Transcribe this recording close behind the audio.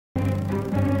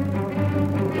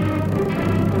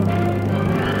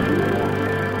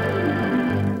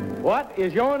What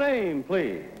is your name,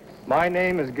 please? My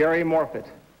name is Garry Morfit.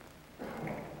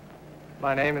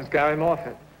 My name is Garry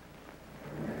Morfit.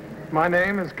 My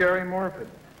name is Garry Morfit.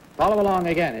 Follow along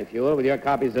again, if you will, with your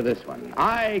copies of this one.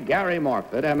 I, Garry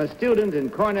Morfit, am a student in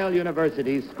Cornell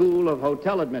University's School of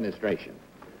Hotel Administration.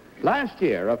 Last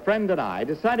year, a friend and I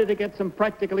decided to get some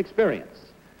practical experience.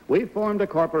 We formed a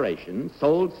corporation,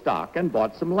 sold stock, and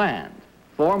bought some land,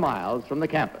 4 miles from the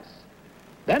campus.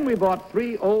 Then we bought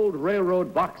 3 old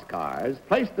railroad boxcars,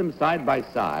 placed them side by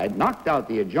side, knocked out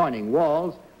the adjoining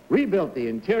walls, rebuilt the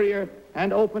interior,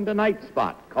 and opened a night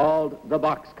spot called the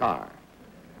boxcar.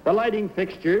 The lighting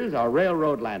fixtures are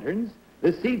railroad lanterns.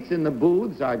 The seats in the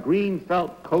booths are green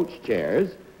felt coach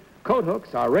chairs. Coat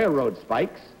hooks are railroad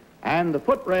spikes. And the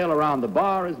footrail around the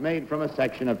bar is made from a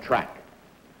section of track.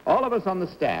 All of us on the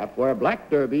staff wear black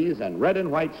derbies and red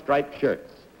and white striped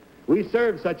shirts. We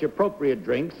serve such appropriate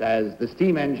drinks as the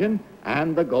steam engine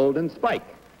and the golden spike.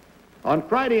 On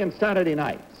Friday and Saturday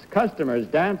nights, customers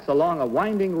dance along a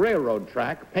winding railroad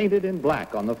track painted in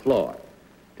black on the floor.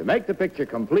 To make the picture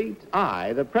complete,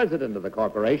 I, the president of the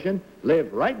corporation,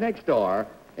 live right next door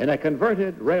in a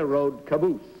converted railroad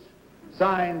caboose.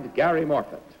 Signed, Garry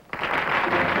Morfit.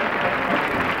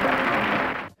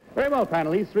 Very well,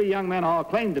 panel. These 3 young men all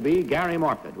claim to be Garry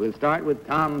Morfit. We'll start with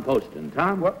Tom Poston.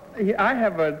 Tom? Well, I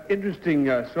have an interesting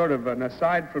sort of an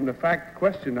aside from the fact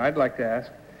question I'd like to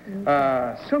ask.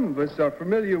 Some of us are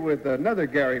familiar with another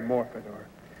Garry Morfit, or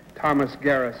Thomas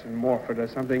Garrison Morfit or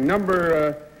something.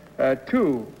 Number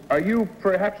 2, are you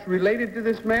perhaps related to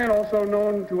this man, also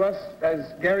known to us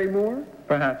as Garry Moore?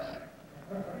 Perhaps.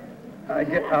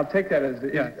 I'll take that as...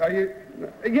 Yes. Are you...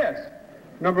 Yes.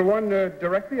 Number 1,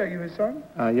 directly, are you his son?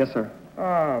 Yes, sir.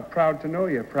 Ah, proud to know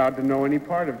you. Proud to know any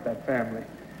part of that family.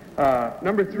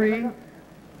 Number 3, do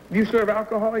you serve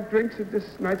alcoholic drinks at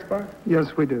this night spot?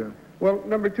 Yes, we do. Well,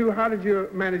 number 2, how did you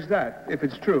manage that, if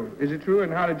it's true? Is it true,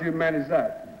 and how did you manage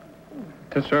that?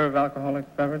 To serve alcoholic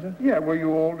beverages? Yeah, were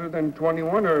you older than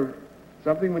 21 or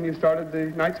something when you started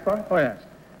the night spot? Oh, yes.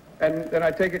 And then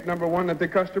I take it, number 1, that the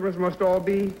customers must all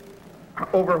be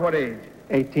over what age?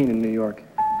 18 in New York.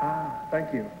 Ah,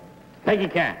 thank you. Peggy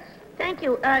Cass. Thank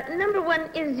you. Number 1,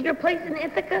 is your place in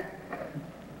Ithaca?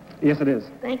 Yes, it is.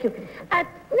 Thank you.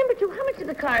 Number 2, how much do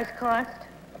the cars cost?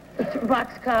 The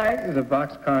box cars? The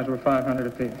box cars were $500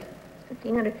 apiece.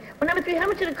 $1,500. Well, number 3, how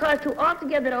much did it cost you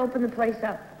altogether to open the place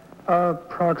up?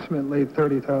 Approximately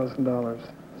 $30,000.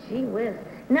 Gee whiz.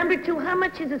 Number 2, how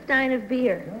much is a stein of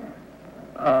beer?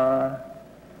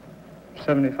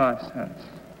 75 cents.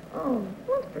 Oh,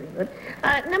 that's pretty good.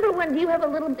 Number 1, do you have a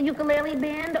little ukulele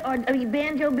band, or a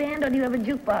banjo band, or do you have a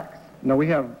jukebox? No, we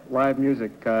have live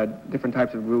music, different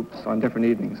types of groups on different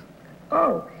evenings.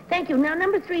 Oh, thank you. Now,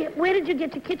 number 3, where did you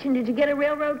get your kitchen? Did you get a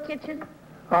railroad kitchen?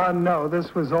 No,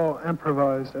 this was all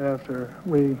improvised after.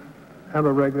 We have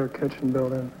a regular kitchen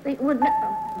built in.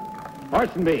 Horse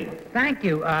and Bean. Thank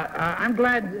you. I'm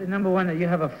glad, number 1, that you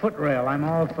have a footrail. I'm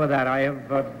all for that. I have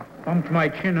bumped my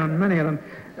chin on many of them.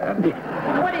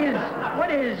 What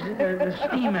is the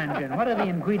steam engine? What are the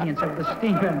ingredients of the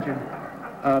steam engine?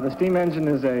 The steam engine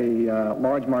is a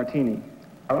large martini.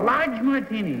 A large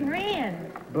martini.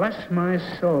 Grand. Bless my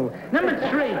soul. Number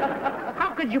 3,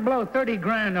 how could you blow 30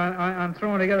 grand on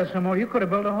throwing together some more? You could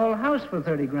have built a whole house for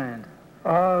 30 grand.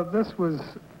 This was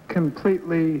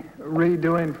completely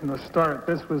redoing from the start.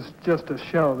 This was just a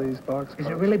shell, these boxcars. Is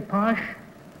it really posh?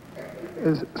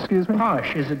 Excuse me?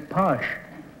 Posh. Is it posh?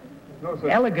 No, sir.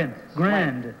 Elegant,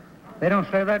 grand. They don't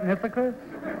say that in Ithaca?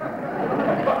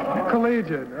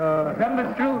 Collegiate.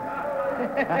 Number 2.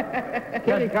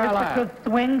 Kitty Carlisle. Ithaca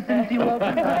swing since you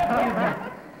opened?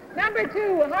 Number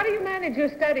 2, how do you manage your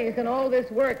studies and all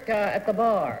this work at the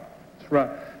bar? It's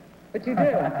rough. But you do.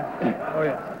 Oh,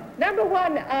 yeah. Number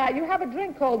 1, you have a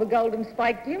drink called the Golden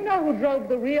Spike. Do you know who drove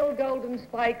the real Golden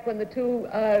Spike when the 2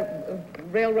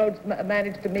 railroads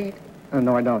managed to meet?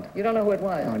 No, I don't. You don't know who it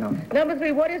was? No, I don't. Number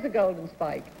 3, what is a Golden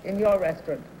Spike in your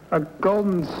restaurant? A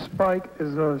golden spike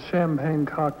is a champagne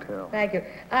cocktail. Thank you.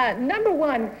 Number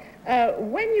 1,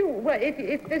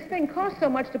 if this thing costs so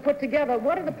much to put together,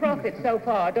 what are the profits so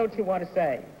far, don't you want to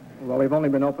say? Well, we've only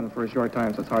been open for a short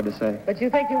time, so it's hard to say. But you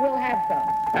think you will have some?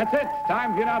 That's it.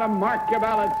 Time for you now to mark your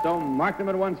ballots. So mark them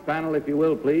at once, panel, if you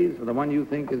will, please, for the one you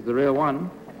think is the real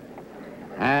one.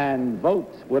 And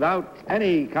vote without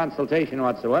any consultation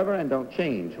whatsoever, and don't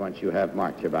change once you have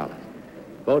marked your ballot.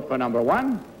 Vote for number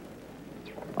 1,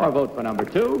 or vote for number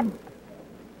 2,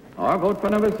 or vote for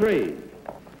number 3.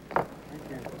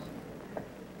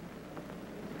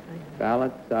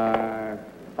 Ballots are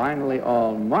finally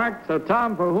all marked. So,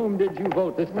 Tom, for whom did you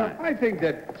vote this time? I think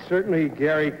that certainly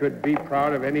Garry could be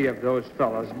proud of any of those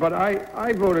fellas, but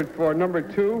I voted for number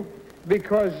 2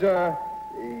 because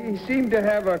he seemed to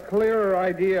have a clearer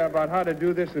idea about how to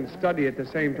do this and study at the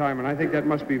same time, and I think that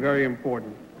must be very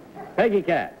important. Peggy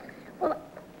Cat. Well,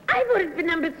 I voted for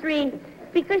number 3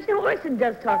 because, you know, Orson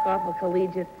does talk awful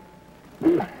collegiate.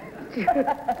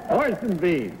 Orson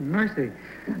B. Mercy.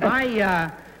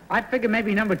 I figure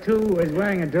maybe number 2 is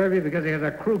wearing a derby because he has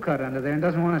a crew cut under there and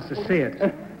doesn't want us to see it.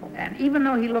 And even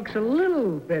though he looks a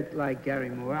little bit like Garry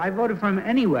Moore, I voted for him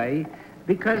anyway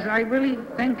because I really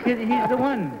think he's the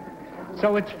one.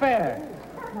 So it's fair.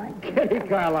 Kitty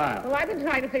Carlisle. Well, I've been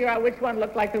trying to figure out which one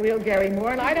looked like the real Garry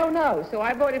Moore, and I don't know. So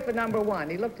I voted for number 1.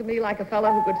 He looked to me like a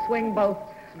fellow who could swing both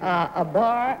a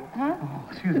bar... Huh? Oh,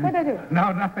 excuse me. What did I do?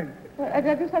 No, nothing. Did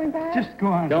I do something bad? Just go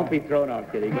on. Don't be thrown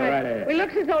off, Kitty. Go right ahead. Well, he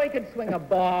looks as though he could swing a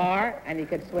bar, and he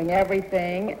could swing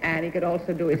everything, and he could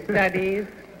also do his studies,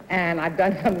 and I've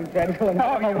done something dreadful in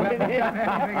Oh, you haven't done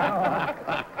anything at all.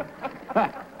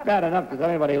 Bad enough to tell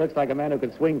anybody he looks like a man who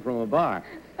could swing from a bar.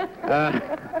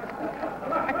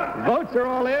 Votes are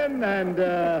all in, and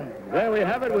there we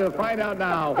have it. We'll find out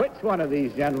now which one of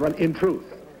these gentlemen, in truth,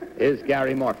 is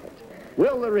Garry Morfit.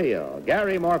 Will the real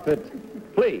Garry Morfit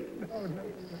please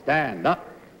stand up?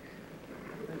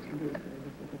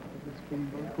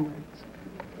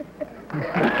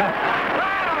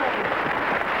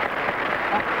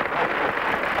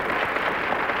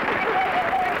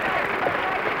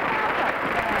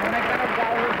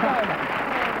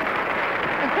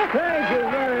 Thank you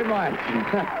very much.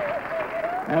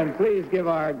 And please give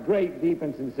our great, deep,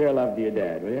 and sincere love to your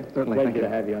dad, will you? Certainly, Pleasure thank you. to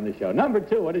have you on the show. Number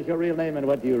 2, what is your real name and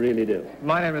what do you really do?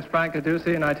 My name is Frank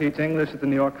Caducci, and I teach English at the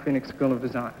New York Phoenix School of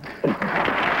Design. And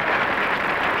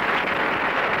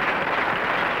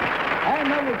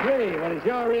number 3, what is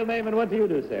your real name and what do you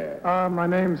do, sir? My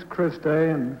name's Chris Day,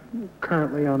 and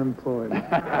currently unemployed.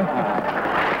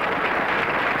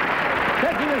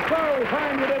 Checking the score, we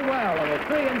find you did well. And with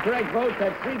 3 incorrect votes,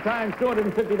 that's 3 times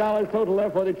 $250. Total,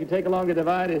 therefore, that you take along to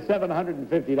divide is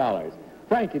 $750.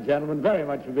 Thank you, gentlemen, very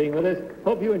much for being with us.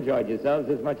 Hope you enjoyed yourselves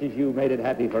as much as you made it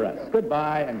happy for us.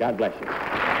 Goodbye, and God bless you.